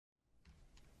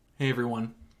Hey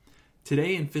everyone.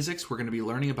 Today in physics we're going to be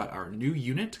learning about our new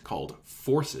unit called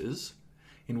forces,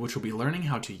 in which we'll be learning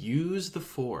how to use the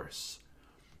force.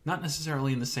 Not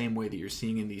necessarily in the same way that you're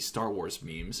seeing in these Star Wars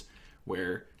memes,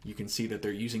 where you can see that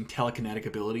they're using telekinetic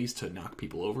abilities to knock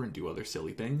people over and do other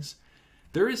silly things.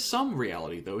 There is some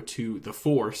reality, though, to the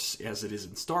force as it is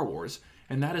in Star Wars,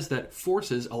 and that is that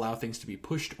forces allow things to be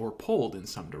pushed or pulled in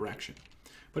some direction.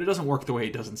 But it doesn't work the way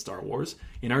it does in Star Wars.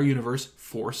 In our universe,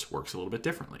 force works a little bit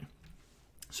differently.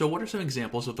 So what are some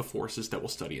examples of the forces that we'll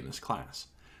study in this class?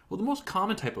 Well, the most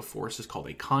common type of force is called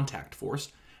a contact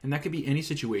force, and that could be any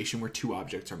situation where two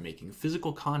objects are making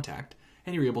physical contact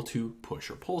and you're able to push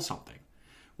or pull something.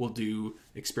 We'll do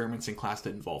experiments in class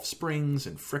that involve springs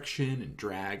and friction and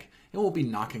drag, and we'll be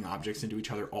knocking objects into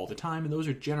each other all the time, and those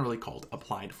are generally called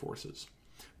applied forces.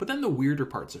 But then the weirder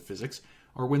parts of physics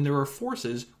are when there are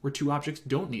forces where two objects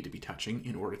don't need to be touching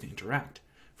in order to interact.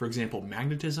 For example,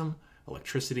 magnetism,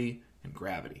 electricity, and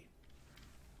gravity.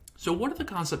 So what are the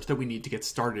concepts that we need to get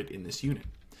started in this unit?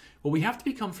 Well, we have to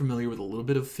become familiar with a little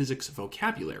bit of physics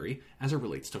vocabulary as it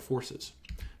relates to forces.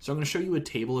 So I'm going to show you a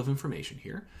table of information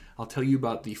here. I'll tell you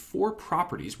about the four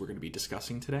properties we're going to be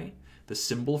discussing today, the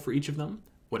symbol for each of them,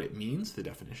 what it means, the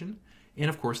definition, and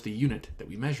of course the unit that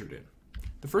we measured in.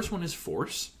 The first one is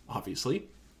force, obviously.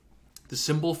 The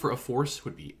symbol for a force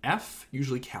would be F,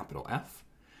 usually capital F,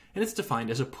 and it's defined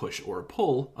as a push or a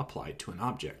pull applied to an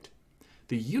object.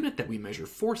 The unit that we measure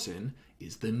force in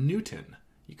is the Newton.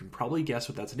 You can probably guess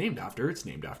what that's named after. It's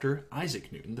named after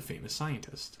Isaac Newton, the famous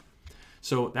scientist.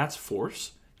 So that's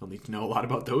force. You'll need to know a lot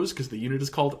about those because the unit is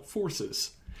called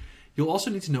forces. You'll also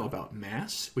need to know about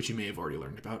mass, which you may have already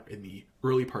learned about in the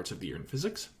early parts of the year in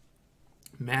physics.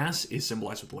 Mass is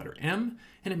symbolized with the letter M,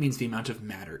 and it means the amount of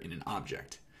matter in an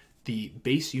object. The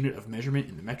base unit of measurement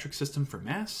in the metric system for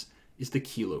mass is the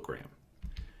kilogram.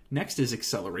 Next is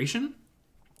acceleration.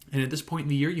 And at this point in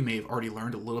the year, you may have already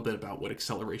learned a little bit about what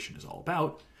acceleration is all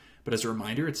about. But as a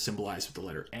reminder, it's symbolized with the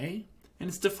letter A, and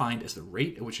it's defined as the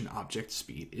rate at which an object's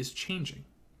speed is changing.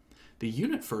 The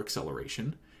unit for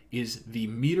acceleration is the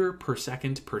meter per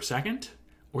second,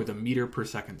 or the meter per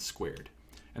second squared.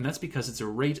 And that's because it's a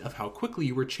rate of how quickly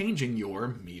you are changing your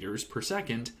meters per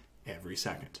second every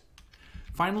second.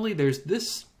 Finally, there's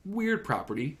this weird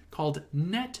property called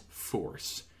net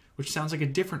force, which sounds like a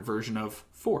different version of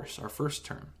force, our first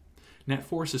term. Net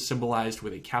force is symbolized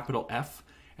with a capital F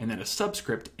and then a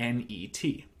subscript NET.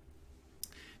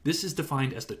 This is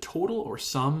defined as the total or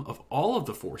sum of all of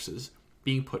the forces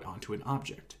being put onto an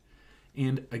object.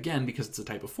 And again, because it's a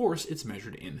type of force, it's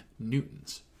measured in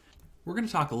newtons. We're going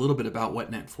to talk a little bit about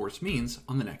what net force means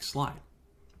on the next slide.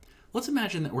 Let's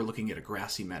imagine that we're looking at a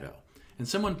grassy meadow, and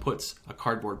someone puts a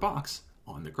cardboard box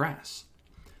on the grass.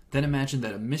 Then imagine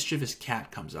that a mischievous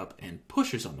cat comes up and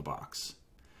pushes on the box.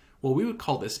 Well, we would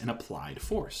call this an applied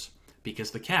force,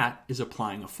 because the cat is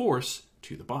applying a force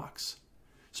to the box.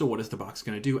 So what is the box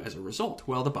going to do as a result?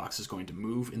 Well, the box is going to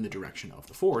move in the direction of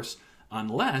the force,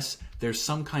 unless there's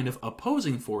some kind of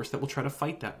opposing force that will try to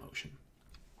fight that motion.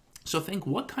 So think,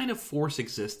 what kind of force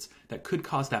exists that could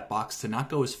cause that box to not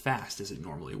go as fast as it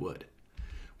normally would?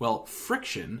 Well,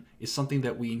 friction is something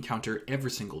that we encounter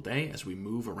every single day as we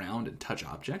move around and touch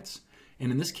objects.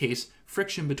 And in this case,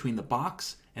 friction between the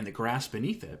box and the grass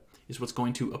beneath it is what's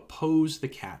going to oppose the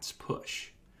cat's push.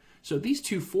 So these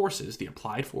two forces, the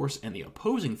applied force and the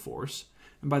opposing force,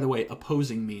 and by the way,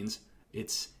 opposing means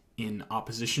it's in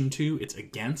opposition to, it's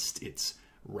against, it's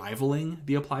rivaling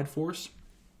the applied force.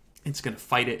 It's going to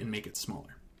fight it and make it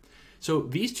smaller. So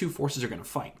these two forces are going to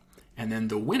fight. And then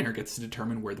the winner gets to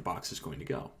determine where the box is going to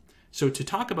go. So to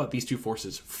talk about these two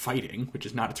forces fighting, which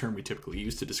is not a term we typically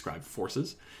use to describe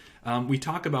forces, we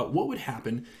talk about what would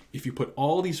happen if you put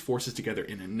all these forces together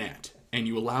in a net and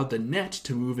you allowed the net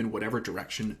to move in whatever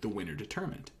direction the winner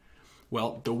determined.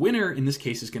 Well, the winner in this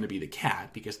case is going to be the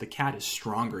cat, because the cat is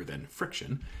stronger than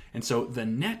friction. And so the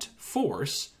net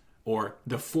force, or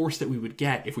the force that we would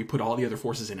get if we put all the other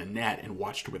forces in a net and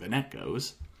watched where the net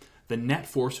goes, the net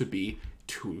force would be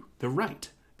to the right,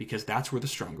 because that's where the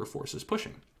stronger force is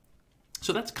pushing.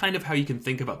 So that's kind of how you can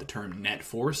think about the term net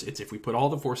force. It's if we put all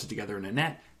the forces together in a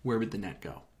net, where would the net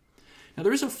go? Now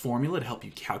there is a formula to help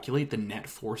you calculate the net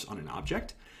force on an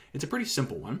object. It's a pretty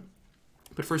simple one.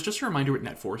 But first, just a reminder what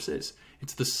net force is.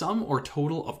 It's the sum or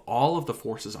total of all of the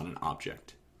forces on an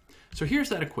object. So here's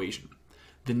that equation.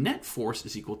 The net force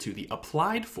is equal to the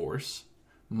applied force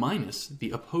minus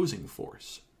the opposing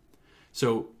force.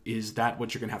 So is that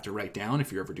what you're going to have to write down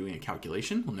if you're ever doing a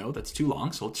calculation? Well, no, that's too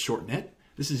long, so let's shorten it.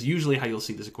 This is usually how you'll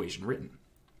see this equation written.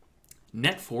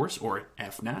 Net force, or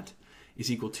Fnat, is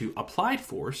equal to applied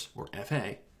force, or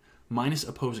Fa, minus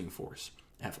opposing force,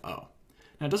 Fo.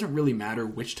 Now, it doesn't really matter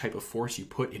which type of force you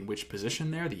put in which position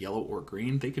there, the yellow or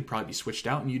green. They could probably be switched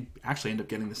out and you'd actually end up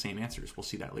getting the same answers. We'll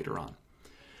see that later on.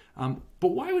 But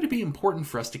why would it be important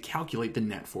for us to calculate the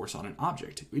net force on an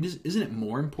object? Isn't it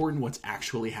more important what's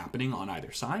actually happening on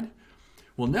either side?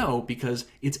 Well, no, because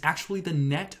it's actually the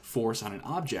net force on an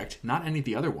object, not any of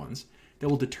the other ones, that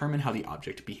will determine how the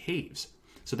object behaves.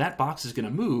 So that box is going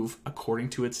to move according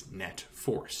to its net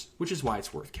force, which is why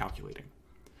it's worth calculating.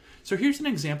 So here's an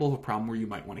example of a problem where you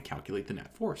might want to calculate the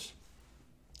net force.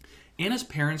 Anna's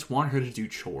parents want her to do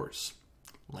chores.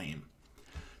 Lame.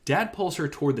 Dad pulls her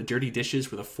toward the dirty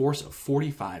dishes with a force of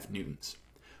 45 newtons.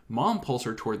 Mom pulls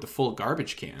her toward the full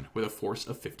garbage can with a force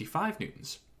of 55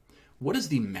 newtons. What is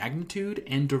the magnitude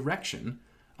and direction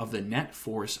of the net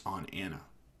force on Anna?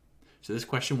 So this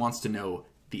question wants to know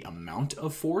the amount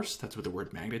of force, that's what the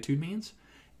word magnitude means,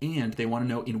 and they want to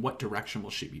know in what direction will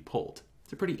she be pulled.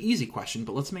 It's a pretty easy question,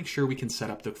 but let's make sure we can set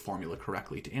up the formula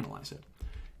correctly to analyze it.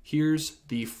 Here's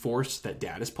the force that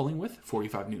Dad is pulling with,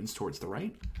 45 newtons towards the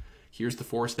right. Here's the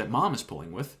force that Mom is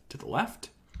pulling with to the left.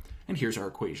 And here's our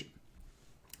equation.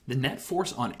 The net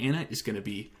force on Anna is going to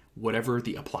be whatever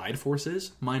the applied force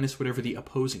is minus whatever the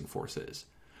opposing force is.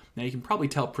 Now you can probably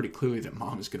tell pretty clearly that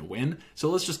Mom is going to win, so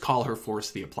let's just call her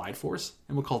force the applied force,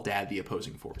 and we'll call Dad the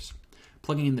opposing force.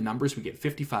 Plugging in the numbers, we get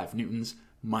 55 newtons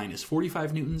minus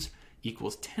 45 newtons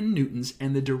equals 10 newtons,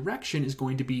 and the direction is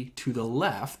going to be to the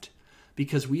left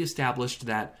because we established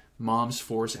that Mom's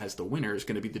force as the winner is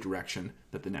going to be the direction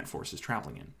that the net force is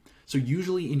traveling in. So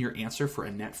usually in your answer for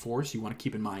a net force, you want to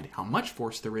keep in mind how much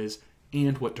force there is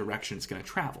and what direction it's going to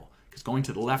travel. Because going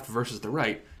to the left versus the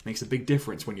right makes a big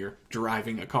difference when you're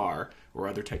driving a car or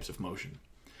other types of motion.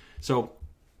 So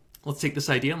let's take this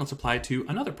idea and let's apply it to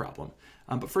another problem.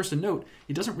 But first a note,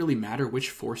 it doesn't really matter which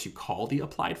force you call the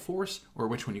applied force or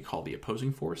which one you call the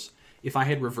opposing force. If I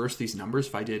had reversed these numbers,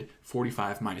 if I did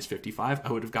 45 minus 55,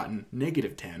 I would have gotten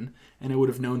negative 10, and I would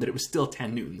have known that it was still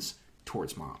 10 newtons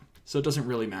towards Mom. So it doesn't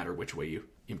really matter which way you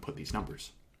input these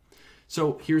numbers.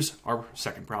 So here's our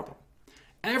second problem.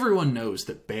 Everyone knows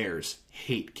that bears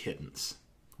hate kittens.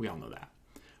 We all know that.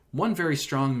 One very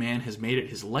strong man has made it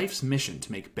his life's mission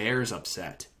to make bears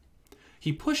upset.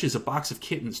 He pushes a box of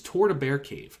kittens toward a bear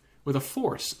cave with a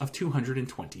force of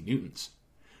 220 newtons.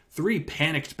 3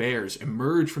 panicked bears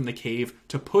emerge from the cave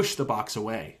to push the box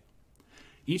away.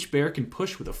 Each bear can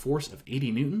push with a force of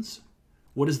 80 newtons.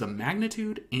 What is the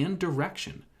magnitude and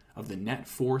direction of the net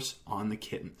force on the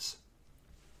kittens?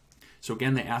 So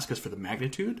again, they ask us for the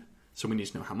magnitude, so we need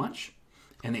to know how much.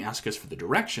 And they ask us for the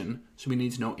direction, so we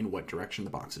need to know in what direction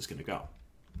the box is going to go.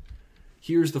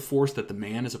 Here's the force that the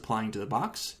man is applying to the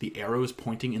box. The arrow is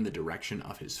pointing in the direction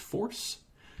of his force.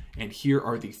 And here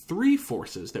are the 3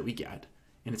 forces that we get,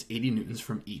 and it's 80 newtons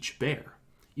from each bear.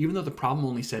 Even though the problem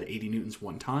only said 80 newtons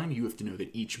one time, you have to know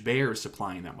that each bear is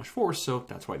supplying that much force, so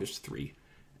that's why there's 3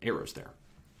 arrows there.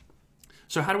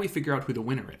 So how do we figure out who the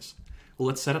winner is? Well,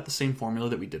 let's set up the same formula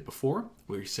that we did before,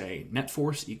 where we say net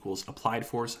force equals applied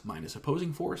force minus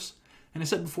opposing force. And I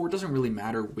said before, it doesn't really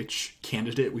matter which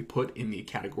candidate we put in the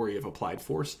category of applied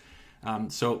force.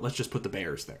 So let's just put the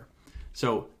bears there.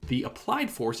 So the applied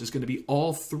force is going to be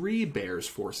all 3 bears'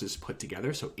 forces put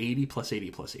together. So 80 plus 80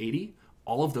 plus 80.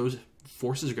 All of those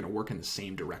forces are going to work in the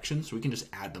same direction. So we can just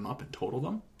add them up and total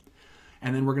them.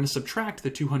 And then we're going to subtract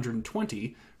the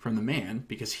 220 from the man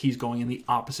because he's going in the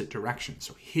opposite direction.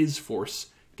 So his force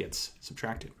gets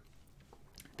subtracted.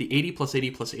 The 80 plus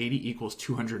 80 plus 80 equals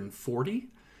 240.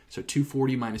 So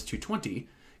 240 minus 220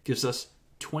 gives us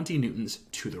 20 newtons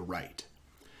to the right.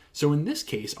 So in this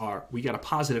case, we got a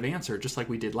positive answer just like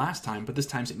we did last time, but this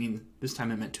time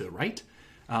it meant to the right.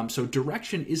 So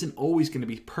direction isn't always going to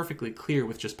be perfectly clear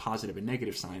with just positive and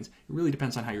negative signs. It really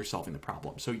depends on how you're solving the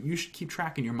problem. So you should keep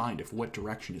track in your mind of what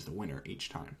direction is the winner each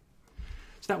time.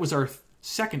 So that was our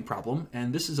second problem,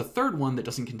 and this is a third one that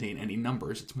doesn't contain any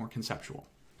numbers. It's more conceptual.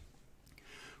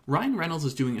 Ryan Reynolds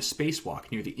is doing a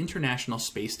spacewalk near the International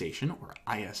Space Station, or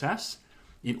ISS,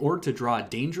 in order to draw a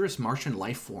dangerous Martian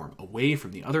life form away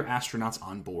from the other astronauts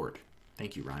on board.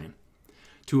 Thank you, Ryan.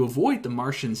 To avoid the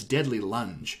Martian's deadly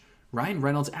lunge, Ryan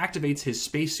Reynolds activates his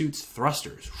spacesuit's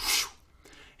thrusters.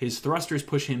 His thrusters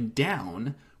push him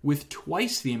down with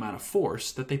twice the amount of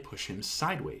force that they push him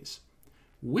sideways.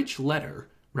 Which letter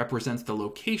represents the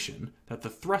location that the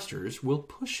thrusters will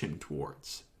push him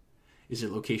towards? Is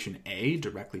it location A,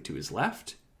 directly to his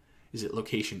left? Is it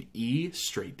location E,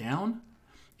 straight down?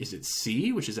 Is it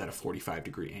C, which is at a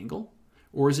 45-degree angle?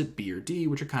 Or is it B or D,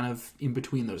 which are kind of in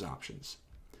between those options?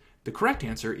 The correct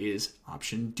answer is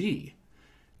option D.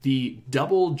 The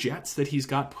double jets that he's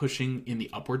got pushing in the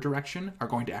upward direction are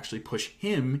going to actually push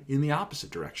him in the opposite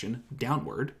direction,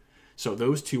 downward. So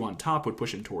those two on top would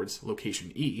push him towards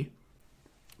location E.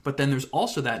 But then there's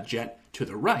also that jet to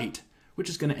the right, which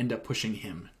is going to end up pushing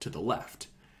him to the left.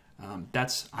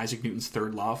 That's Isaac Newton's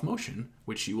third law of motion,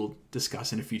 which you will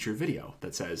discuss in a future video,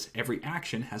 that says every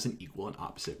action has an equal and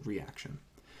opposite reaction.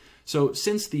 So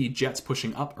since the jets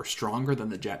pushing up are stronger than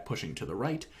the jet pushing to the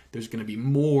right, there's going to be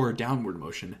more downward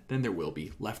motion than there will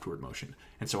be leftward motion.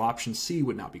 And so option C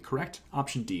would not be correct.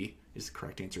 Option D is the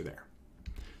correct answer there.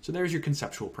 So there's your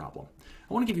conceptual problem.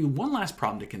 I want to give you one last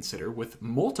problem to consider with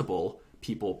multiple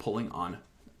people pulling on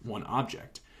one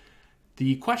object.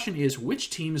 The question is,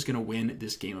 which team is going to win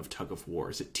this game of tug of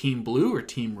war? Is it Team Blue or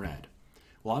Team Red?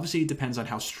 Well, obviously it depends on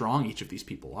how strong each of these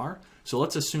people are. So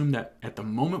let's assume that at the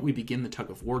moment we begin the tug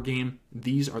of war game,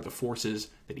 these are the forces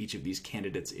that each of these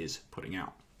candidates is putting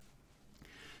out.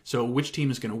 So which team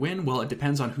is going to win? Well, it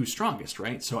depends on who's strongest,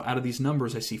 right? So out of these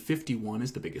numbers, I see 51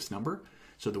 is the biggest number.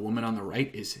 So the woman on the right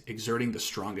is exerting the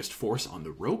strongest force on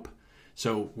the rope.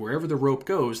 So wherever the rope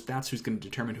goes, that's who's going to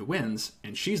determine who wins.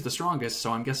 And she's the strongest,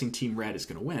 so I'm guessing Team Red is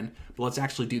going to win. But let's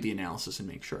actually do the analysis and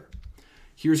make sure.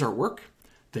 Here's our work.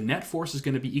 The net force is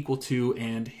going to be equal to,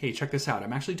 and hey, check this out.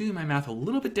 I'm actually doing my math a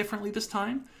little bit differently this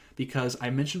time because I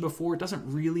mentioned before it doesn't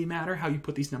really matter how you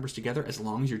put these numbers together as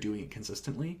long as you're doing it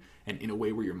consistently and in a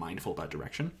way where you're mindful about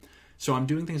direction. So I'm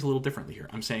doing things a little differently here.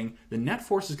 I'm saying the net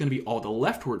force is going to be all the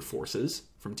leftward forces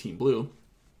from Team Blue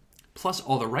plus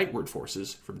all the rightward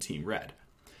forces from Team Red.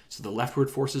 So the leftward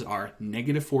forces are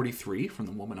negative 43 from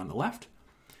the woman on the left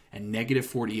and negative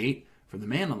 48 from the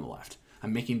man on the left.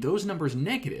 I'm making those numbers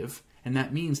negative, and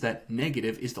that means that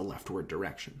negative is the leftward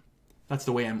direction. That's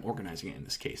the way I'm organizing it in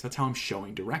this case. That's how I'm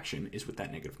showing direction, is with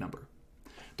that negative number.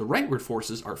 The rightward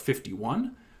forces are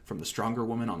 51 from the stronger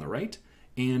woman on the right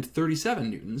and 37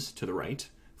 newtons to the right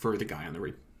for the guy on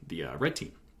the red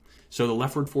team. So the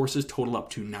leftward forces total up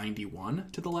to 91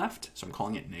 to the left, so I'm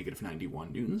calling it negative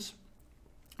 91 newtons.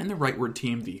 And the rightward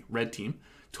team, the red team,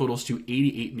 totals to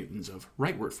 88 newtons of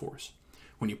rightward force.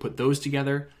 When you put those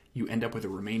together, you end up with a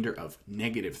remainder of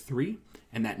negative 3.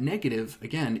 And that negative,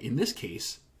 again, in this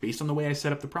case, based on the way I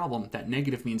set up the problem, that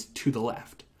negative means to the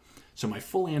left. So my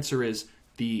full answer is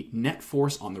the net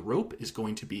force on the rope is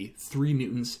going to be 3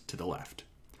 newtons to the left.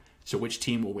 So which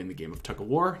team will win the game of tug of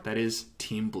war? That is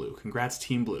Team Blue. Congrats,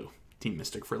 Team Blue. Team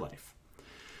Mystic for life.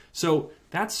 So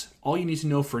that's all you need to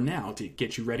know for now to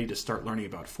get you ready to start learning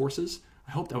about forces.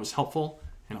 I hope that was helpful,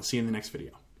 and I'll see you in the next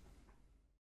video.